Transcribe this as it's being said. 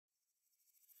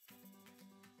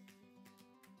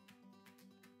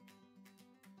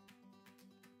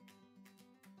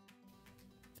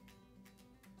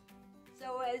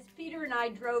as Peter and I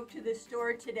drove to the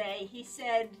store today, he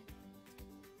said,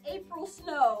 April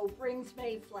snow brings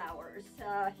May flowers.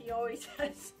 He always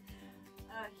has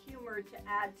humor to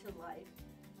add to life.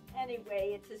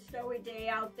 Anyway, it's a snowy day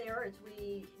out there as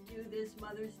we do this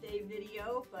Mother's Day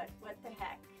video, but what the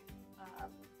heck.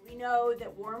 We know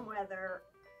that warm weather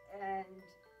and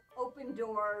open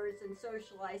doors and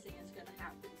socializing is going to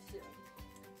happen soon.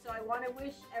 So I want to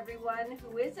wish everyone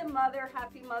who is a mother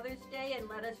happy Mother's Day, and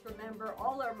let us remember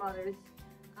all our mothers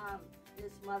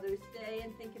this Mother's Day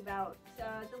and think about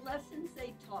the lessons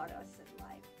they taught us in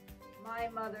life. My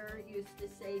mother used to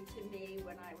say to me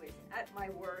when I was at my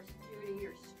worst, Judy,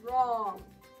 you're strong.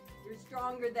 You're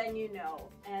stronger than you know.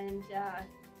 And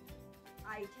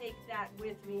I take that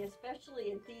with me,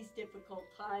 especially in these difficult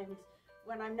times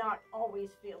when I'm not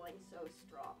always feeling so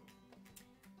strong.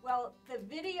 Well, the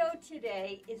video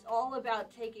today is all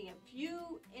about taking a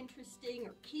few interesting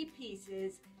or key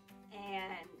pieces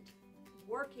and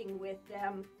working with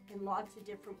them in lots of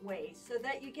different ways so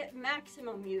that you get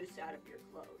maximum use out of your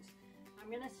clothes. I'm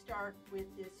going to start with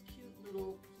this cute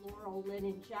little floral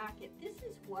linen jacket. This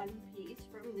is one piece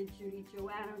from the Judy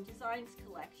Joannou Designs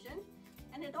collection,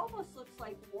 and it almost looks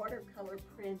like watercolor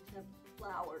print of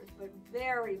flowers, but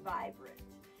very vibrant.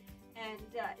 And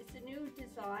it's a new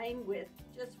design with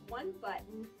just one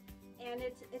button, and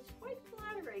it's quite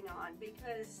flattering on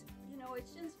because, you know,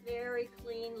 it's just very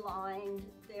clean lined.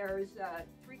 There's a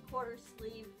 3/4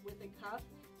 sleeve with a cuff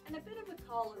and a bit of a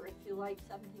collar if you like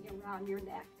something around your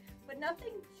neck, but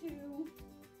nothing too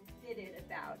fitted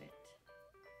about it.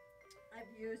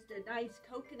 I've used a nice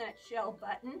coconut shell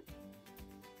button.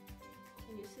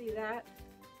 Can you see that?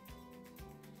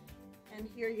 And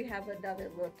here you have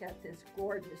another look at this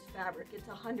gorgeous fabric. It's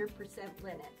 100%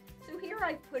 linen. So here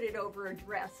I put it over a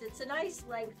dress. It's a nice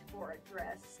length for a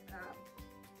dress.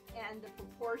 And the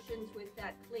proportions with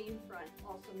that clean front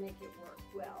also make it work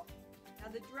well. Now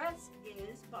the dress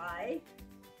is by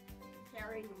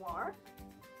Terry Noir,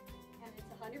 and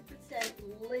it's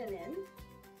 100% linen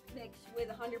mixed with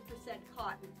 100%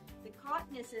 cotton. The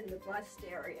cotton is in the bust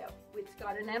area. It's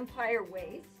got an empire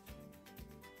waist,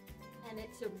 and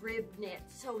it's a rib knit.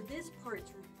 So this part,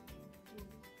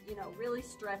 you know, really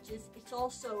stretches. It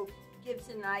also gives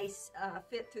a nice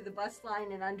fit through the bust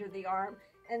line and under the arm.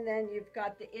 And then you've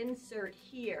got the insert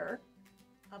here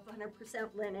of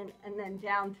 100% linen and then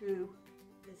down through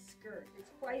the skirt.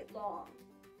 It's quite long,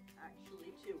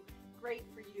 actually, too. Great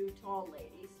for you tall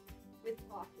ladies with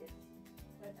pockets,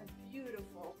 but a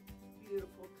beautiful,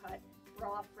 beautiful cut.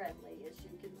 Bra friendly, as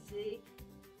you can see.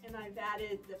 And I've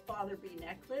added the Father Bee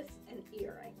necklace and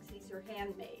earrings. These are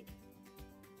handmade.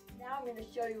 Now I'm going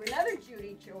to show you another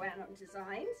Judy Joannou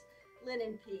Designs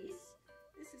linen piece.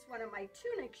 This is one of my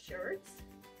tunic shirts,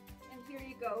 and here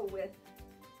you go with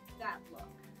that look.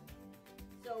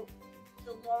 So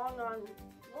the long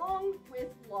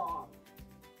with long.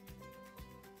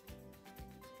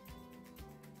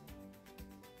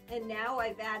 And now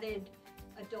I've added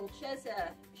a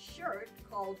Dolcezza shirt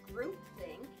called Group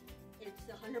Think. It's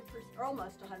 100% or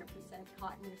almost 100%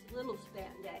 cotton. There's a little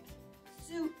spandex,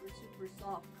 super, super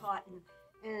soft cotton,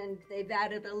 and they've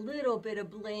added a little bit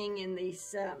of bling in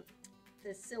these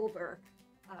the silver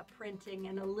printing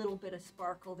and a little bit of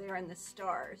sparkle there in the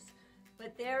stars.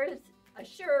 But there is a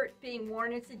shirt being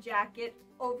worn as a jacket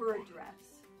over a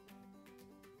dress.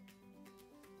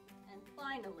 And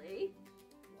finally,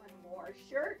 one more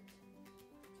shirt.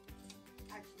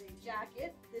 Actually, a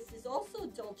jacket. This is also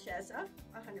Dolcezza,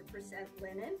 100%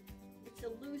 linen. It's a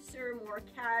looser, more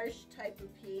cash type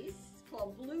of piece. It's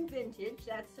called Blue Vintage.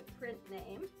 That's the print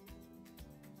name.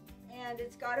 And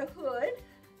it's got a hood,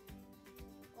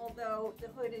 although the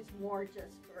hood is more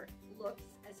just for looks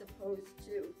as opposed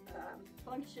to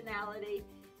functionality.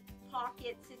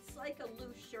 Pockets, it's like a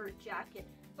loose shirt jacket,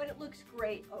 but it looks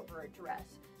great over a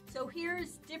dress. So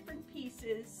here's different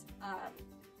pieces.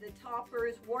 The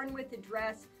toppers worn with the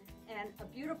dress, and a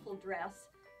beautiful dress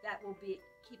that will be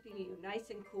keeping you nice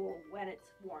and cool when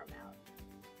it's warm out.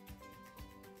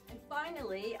 And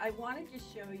finally, I wanted to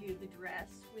show you the dress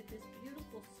with this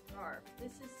beautiful scarf.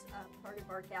 This is part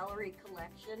of our gallery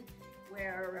collection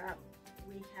where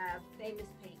we have famous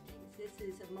paintings. This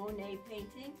is a Monet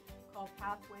painting called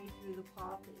Pathway Through the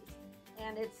Poppies.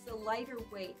 And it's a lighter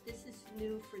weight. This is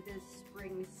new for this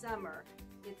spring, summer.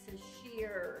 It's a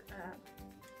sheer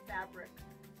fabric,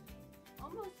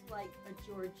 almost like a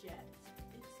georgette.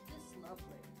 It's just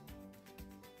lovely.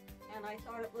 And I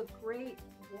thought it looked great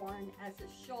worn as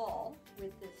a shawl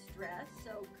with this dress,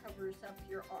 so covers up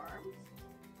your arms.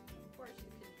 Of course,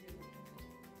 you can do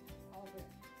all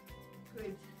the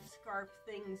good scarf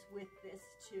things with this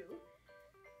too.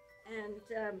 And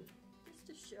this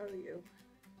just to show you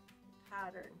the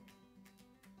pattern.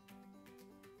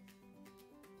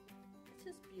 It's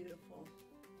just beautiful.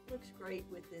 Looks great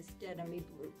with this denim-y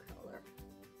blue color.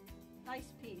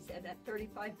 Nice piece, and at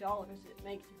 $35 it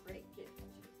makes a great gift.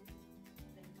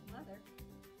 Thank you, Mother.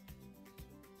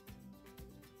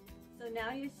 So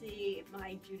now you see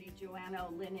my Judy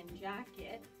Joannou linen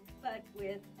jacket, but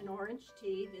with an orange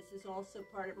tee. This is also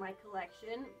part of my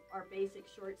collection, our basic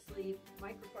short sleeve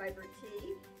microfiber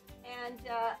tee, and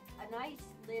a nice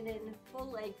linen full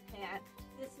leg pant.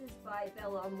 This is by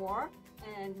Bella Amore,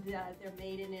 and they're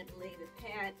made in Italy. The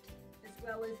pant, as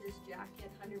well as this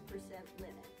jacket, 100%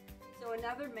 linen. So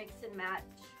another mix and match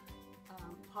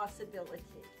possibility.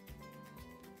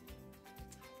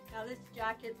 Now this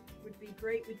jacket would be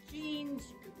great with jeans.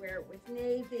 You could wear it with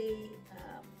navy,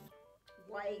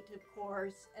 white, of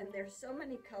course, and there's so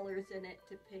many colors in it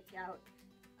to pick out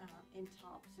in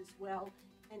tops as well.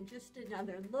 And just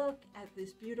another look at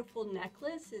this beautiful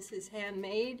necklace. This is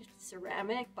handmade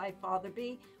ceramic by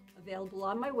Fatherby, available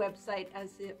on my website,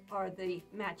 as are the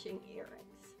matching earrings.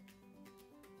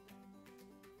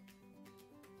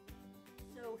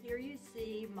 So here you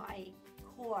see my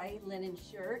koi linen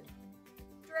shirt,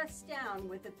 dressed down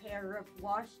with a pair of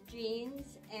washed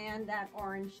jeans and that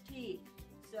orange tee.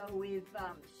 So we've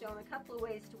shown a couple of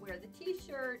ways to wear the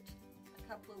t-shirt, a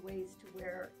couple of ways to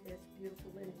wear this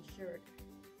beautiful linen shirt.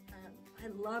 I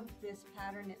love this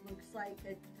pattern. It looks like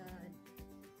a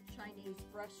Chinese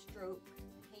brushstroke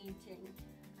painting.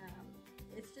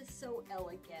 It's just so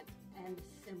elegant and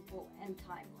simple and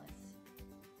timeless.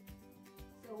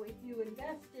 So if you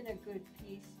invest in a good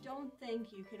piece, don't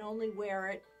think you can only wear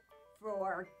it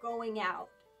for going out.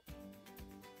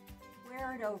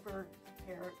 Wear it over a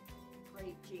pair of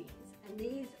great jeans. And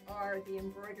these are the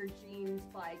embroidered jeans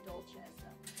by Dolcezza.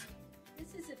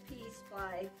 This is a piece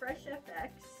by Fresh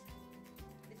FX.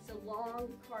 It's a long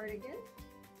cardigan,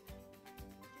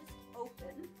 just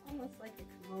open, almost like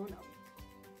a kimono.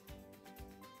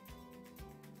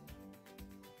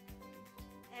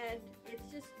 And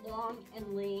it's just long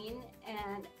and lean,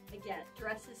 and again,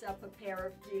 dresses up a pair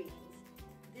of jeans.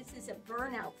 This is a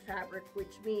burnout fabric,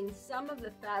 which means some of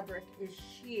the fabric is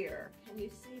sheer. Can you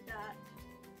see that?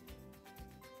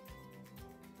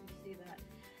 Can you see that?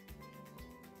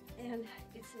 And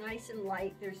it's nice and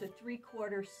light. There's a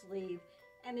 3/4 sleeve,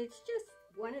 and it's just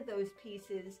one of those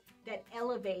pieces that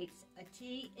elevates a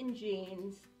tee and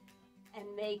jeans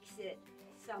and makes it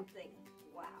something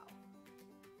wow.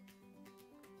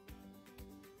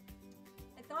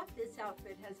 I thought this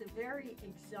outfit has a very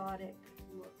exotic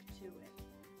look to it.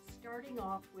 Starting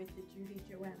off with the Judy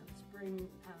Joannou Spring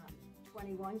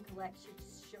 21 collection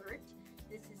shirt.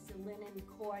 This is the linen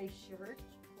koi shirt,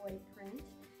 koi print.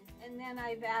 And then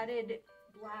I've added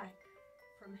black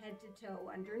from head to toe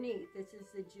underneath. This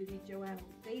is the Judy Joannou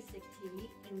basic tee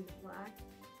in the black,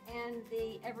 and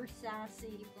the ever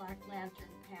sassy black lantern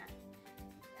pant.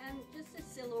 And just a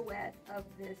silhouette of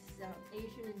this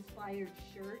Asian inspired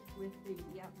shirt with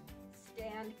the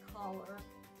stand collar,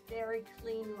 very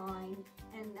clean line,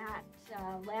 and that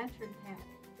lantern pant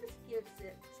just gives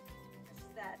it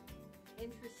just that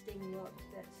interesting look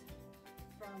that's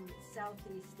from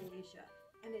Southeast Asia.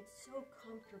 And it's so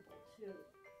comfortable too.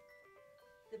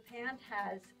 The pant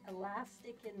has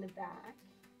elastic in the back,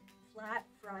 flat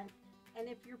front, and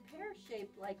if you're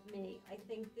pear-shaped like me, I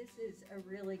think this is a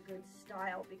really good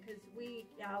style, because we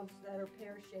gals that are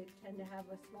pear-shaped tend to have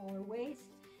a smaller waist,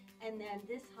 and then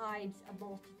this hides a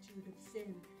multitude of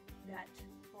sin that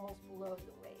falls below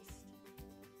the waist.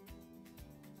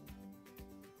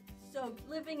 So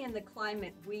living in the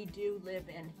climate we do live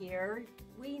in here,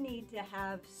 we need to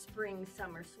have spring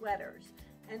summer sweaters.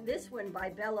 And this one by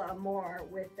Bella Amore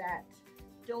with that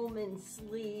dolman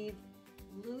sleeve,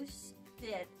 loose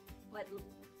fit, but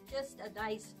just a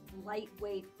nice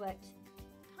lightweight but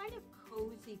kind of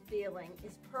cozy feeling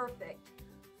is perfect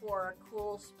for a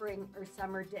cool spring or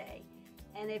summer day.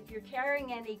 And if you're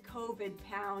carrying any COVID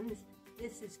pounds,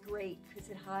 this is great because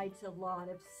it hides a lot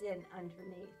of sin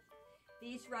underneath.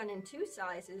 These run in 2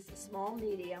 sizes, a small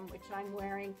medium, which I'm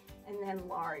wearing, and then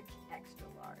large, extra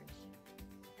large.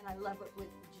 And I love it with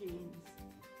the jeans.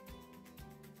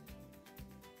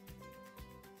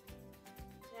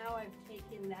 Now I've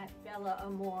taken that Bella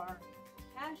Amore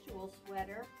casual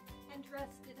sweater and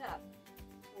dressed it up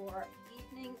for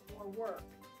evening or work.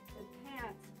 The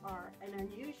pants are an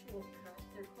unusual cut.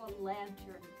 They're called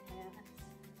lantern pants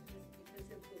just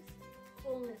because of this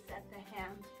fullness at the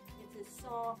hem. It's a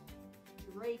soft,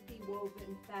 drapey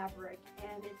woven fabric,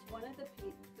 and it's one of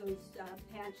those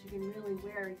pants you can really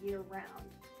wear year round.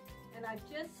 And I've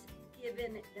just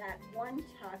given that one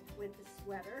tuck with the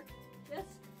sweater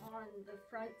just on the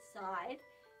front side,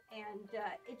 and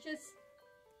it just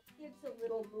gives a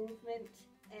little movement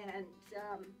and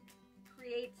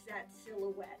creates that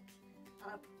silhouette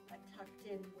of a tucked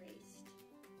in waist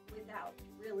without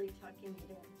really tucking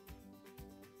it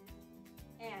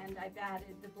in. And I've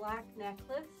added the black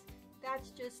necklace.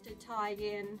 That's just to tie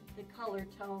in the color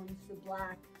tones, the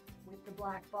black with the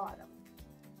black bottom.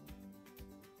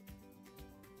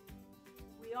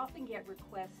 We often get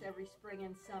requests every spring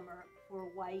and summer for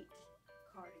white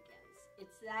cardigans.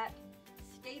 It's that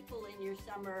staple in your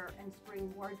summer and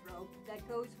spring wardrobe that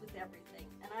goes with everything.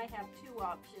 And I have two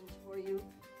options for you,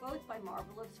 both by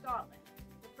Marble of Scotland.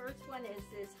 The first one is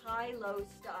this high-low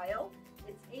style.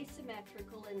 It's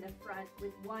asymmetrical in the front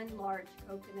with one large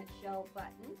coconut shell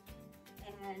button.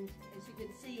 And as you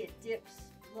can see, it dips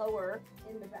lower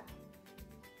in the back.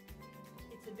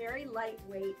 It's a very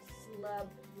lightweight slub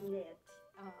knit,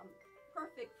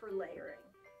 perfect for layering.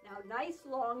 Now, nice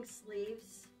long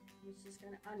sleeves. I'm just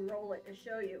going to unroll it to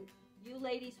show you. You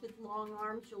ladies with long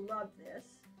arms, you'll love this.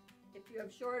 If you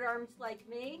have short arms like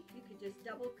me, you could just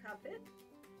double cup it.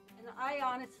 And I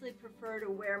honestly prefer to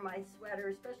wear my sweater,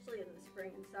 especially in the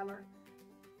spring and summer,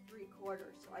 3/4,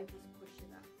 so I just push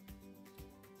it up.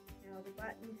 Now the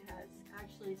button has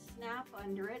actually a snap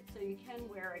under it, so you can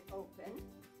wear it open.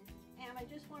 And I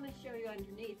just want to show you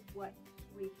underneath what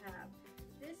we have.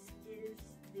 This is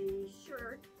the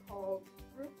shirt called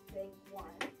Groupthink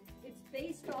One. It's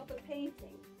based off a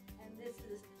painting, and this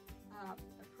is a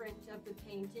print of the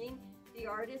painting. The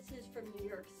artist is from New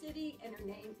York City, and her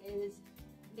name is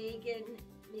Megan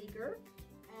Meager,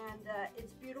 and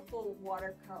it's beautiful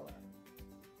watercolor.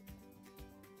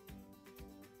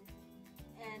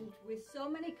 And with so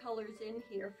many colors in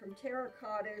here, from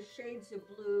terracotta, shades of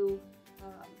blue,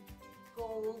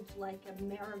 gold like a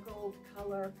marigold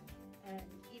color, and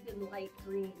even light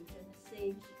greens and a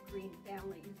sage green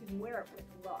family, you can wear it with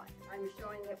a lot. I'm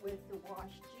showing it with the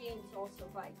washed jeans, also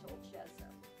by Dolcezza.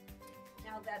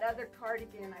 Now that other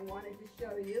cardigan I wanted to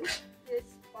show you,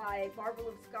 this by Marble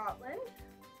of Scotland.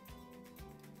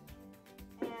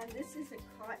 And this is a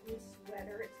cotton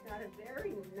sweater. It's got a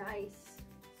very nice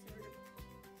sort of,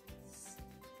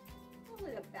 call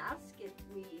it a basket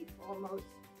weave, almost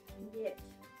knit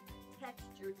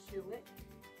texture to it.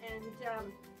 And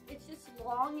it's just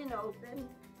long and open,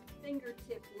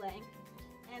 fingertip length.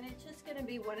 And it's just going to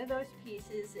be one of those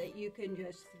pieces that you can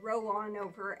just throw on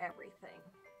over everything.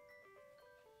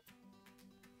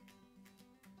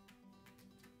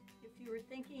 If you were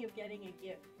thinking of getting a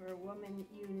gift for a woman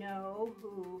you know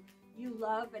who you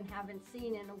love and haven't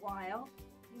seen in a while,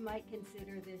 you might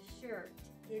consider this shirt.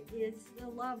 It is the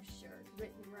love shirt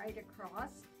written right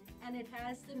across, and it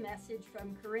has the message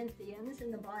from Corinthians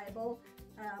in the Bible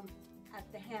at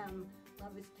the hem.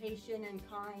 Love is patient and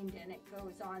kind, and it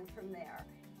goes on from there.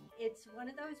 It's one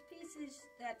of those pieces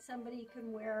that somebody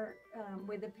can wear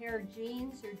with a pair of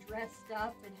jeans or dressed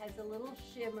up. It has a little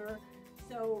shimmer,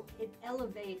 so it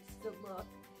elevates the look.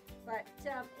 But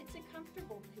it's a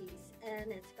comfortable piece,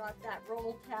 and it's got that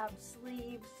roll tab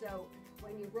sleeve, so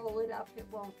when you roll it up, it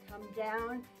won't come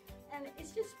down. And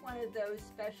it's just one of those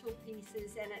special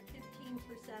pieces, and at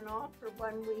 15% off for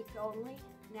 1 week only,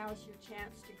 now's your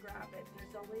chance to grab it.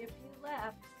 There's only a few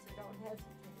left, so don't hesitate.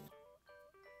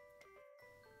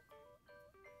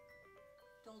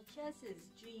 Dolcezza's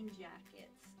jean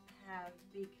jackets have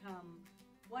become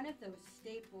one of those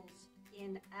staples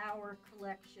in our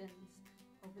collections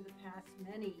over the past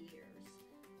many years.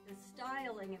 The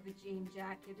styling of a jean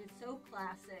jacket is so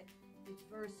classic. It's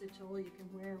versatile. You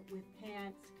can wear it with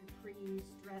pants, capris,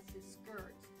 dresses,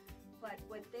 skirts. But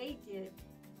what they did,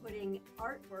 putting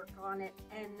artwork on it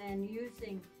and then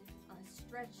using a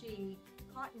stretchy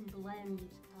cotton blend,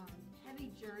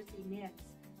 heavy jersey knits,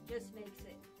 just makes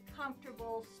it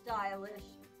comfortable,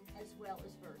 stylish, as well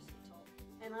as versatile.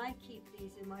 And I keep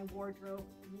these in my wardrobe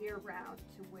year-round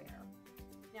to wear.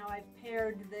 Now I've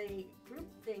paired the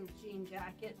Groupthink jean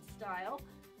jacket style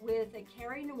with a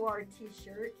Carrie Noir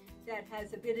t-shirt that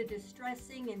has a bit of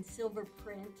distressing in silver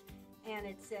print, and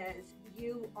it says,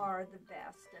 "You are the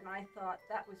best." And I thought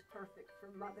that was perfect for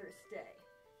Mother's Day.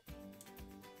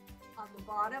 On the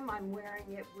bottom, I'm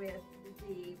wearing it with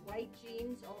the white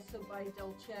jeans, also by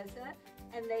Dolcezza,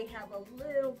 and they have a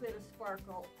little bit of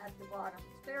sparkle at the bottom.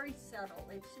 It's very subtle.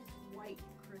 It's just white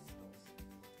crystals.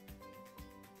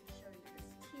 I'll show you this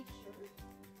t-shirt.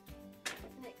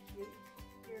 Isn't it cute?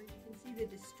 Here you can see the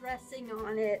distressing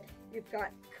on it. You've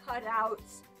got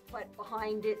cutouts, but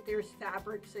behind it there's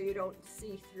fabric so you don't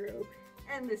see through,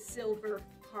 and the silver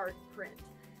hard print.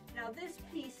 Now this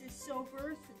piece is so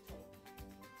versatile.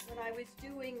 When I was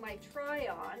doing my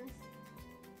try-ons,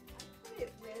 I put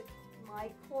it with my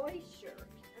koi shirt.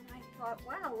 And I thought,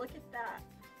 wow, look at that.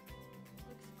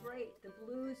 Looks great. The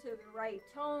blues are the right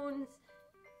tones.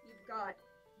 You've got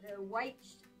the white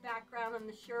background on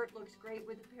the shirt, looks great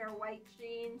with a pair of white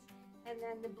jeans. And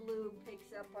then the blue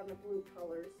picks up on the blue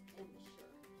colors in the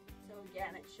shirt. So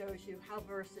again, it shows you how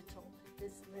versatile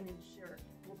this linen shirt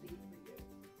will be for you.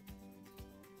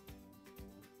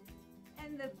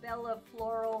 And the Bella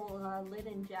Floral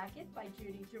Linen Jacket by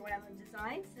Judy Joannou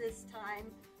Designs, this time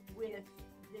with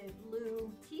the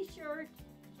blue t-shirt,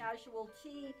 casual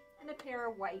tee, and a pair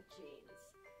of white jeans.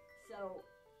 So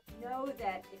know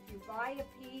that if you buy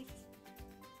a piece,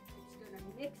 it's going to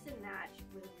mix and match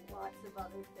with lots of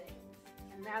other things.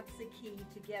 And that's the key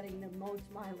to getting the most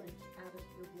mileage out of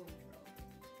your wardrobe.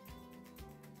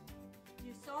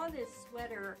 You saw this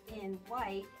sweater in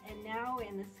white and now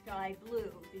in the sky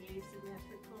blue, the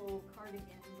asymmetrical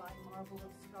cardigan by Marble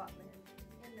of Scotland,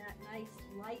 in that nice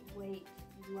lightweight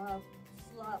slub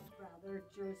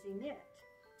jersey knit.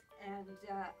 And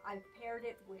I've paired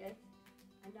it with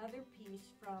another piece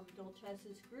from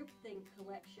Dolce's Groupthink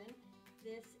collection.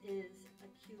 This is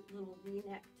a cute little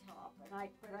V-neck top, and I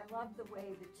love the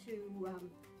way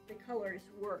the colors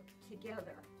work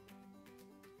together.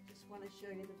 Just want to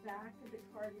show you the back of the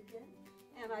cardigan,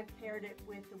 and I've paired it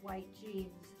with the white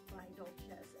jeans by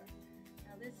Dolce.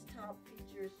 Now this top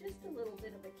features just a little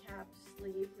bit of a cap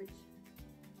sleeve, which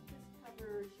just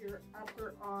covers your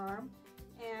upper arm,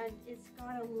 and it's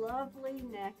got a lovely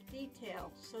neck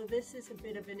detail. So this is a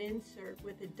bit of an insert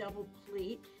with a double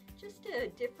pleat, just a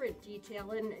different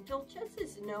detail, and Dolce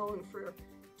is known for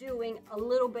doing a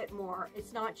little bit more.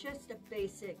 It's not just a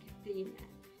basic V-neck.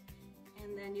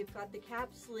 And then you've got the cap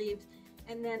sleeves,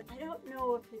 and then I don't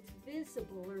know if it's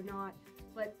visible or not,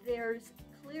 but there's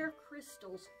clear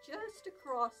crystals just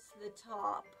across the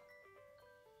top.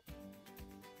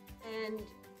 And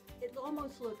it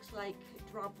almost looks like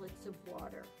droplets of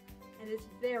water. And it's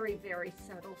very, very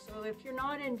subtle. So if you're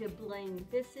not into bling,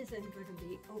 this isn't going to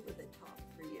be over the top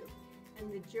for you.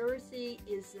 And the jersey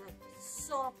is the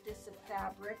softest of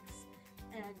fabrics,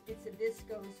 and it's a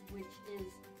viscose, which is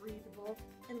breathable.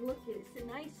 And look, it's a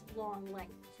nice long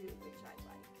length too, which I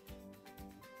like.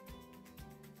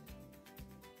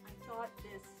 I thought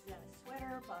this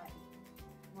sweater by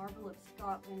Marble of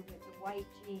Scotland with the white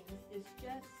jeans is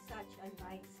just such a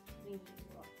nice, clean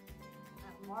look.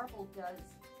 Marble does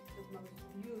the most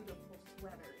beautiful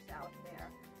sweaters out there.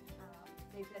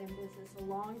 They've been in business a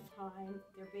long time.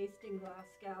 They're based in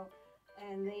Glasgow,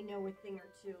 and they know a thing or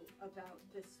two about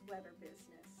the sweater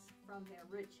business from their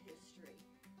rich history.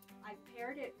 I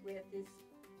paired it with this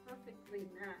perfectly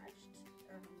matched,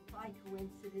 by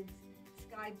coincidence,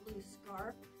 sky blue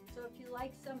scarf. So if you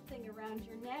like something around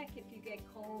your neck, if you get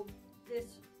cold,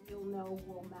 this you'll know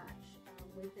will match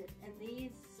with it. And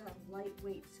these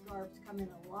lightweight scarves come in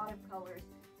a lot of colors,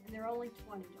 and they're only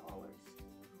 $20.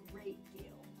 Great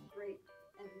deal, great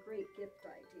gift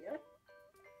idea.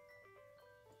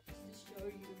 Just to show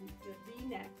you the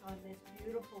V-neck on this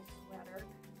beautiful sweater,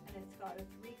 and it's got a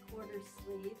 3/4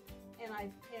 sleeve, and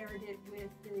I've paired it with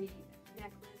the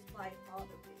necklace by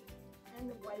Fatherby. And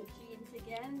the white jeans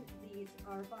again, these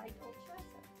are by Dolce.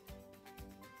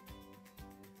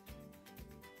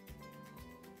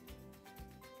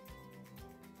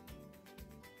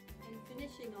 And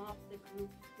finishing off the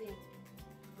Groupthink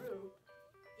group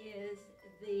is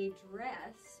the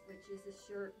dress, which is a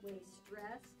shirt-waist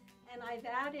dress, and I've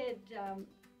added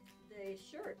the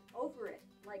shirt over it,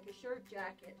 like a shirt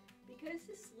jacket. Because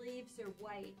the sleeves are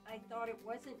white, I thought it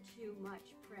wasn't too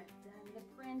much print, and the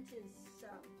print is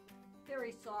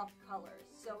very soft colors,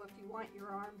 so if you want your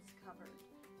arms covered,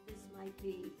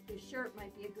 the shirt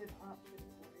might be a good option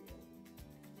for you.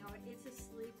 Now it is a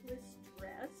sleeveless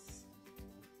dress,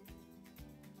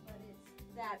 but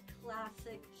it's that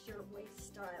classic shirtwaist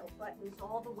style, buttons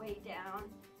all the way down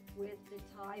with the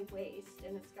tie waist,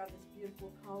 and it's got this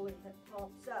beautiful collar that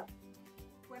pops up.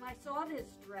 When I saw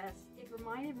this dress, it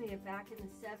reminded me of back in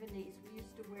the 70s. We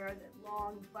used to wear the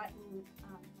long button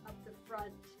up the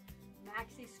front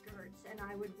maxi skirts, and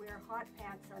I would wear hot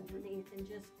pants underneath and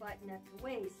just button at the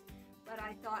waist. But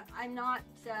I thought,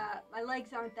 my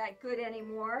legs aren't that good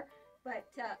anymore, but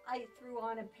I threw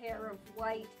on a pair of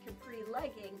white capri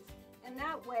leggings, and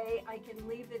that way I can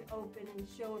leave it open and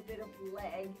show a bit of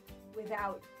leg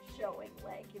without showing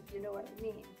leg, if you know what I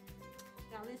mean.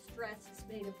 Now this dress is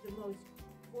made of the most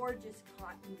gorgeous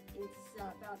cotton. It's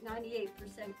about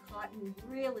 98% cotton,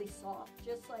 really soft,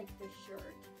 just like the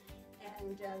shirt.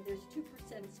 And there's 2%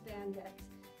 spandex.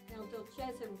 Now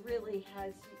Dolce really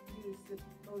has used the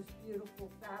most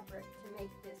beautiful fabric to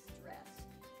make this dress.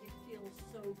 It feels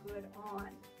so good on.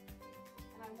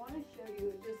 And And I want to show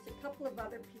you just a couple of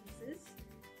other pieces.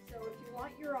 So if you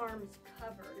want your arms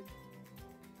covered,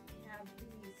 we have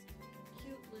these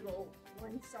cute little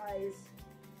one-size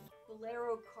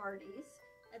bolero cardis.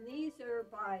 And these are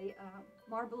by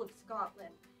Marble of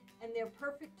Scotland. And they're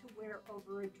perfect to wear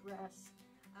over a dress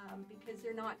because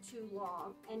they're not too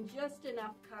long and just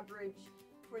enough coverage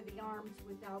for the arms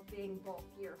without being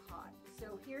bulky or hot.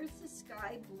 So here's the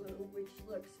sky blue, which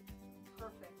looks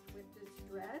perfect with this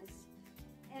dress.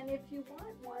 And if you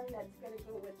want one that's going to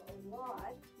go with a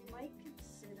lot, you might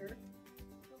consider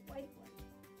the white one.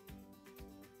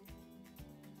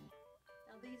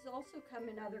 Now these also come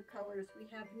in other colors. We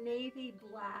have navy,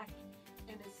 black,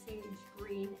 and a sage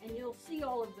green, and you'll see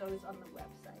all of those on the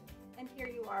website. And here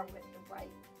you are with the white.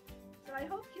 So I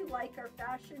hope you like our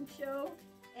fashion show,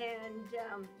 and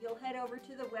you'll head over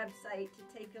to the website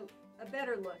to take a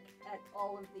better look at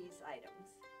all of these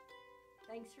items.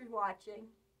 Thanks for watching.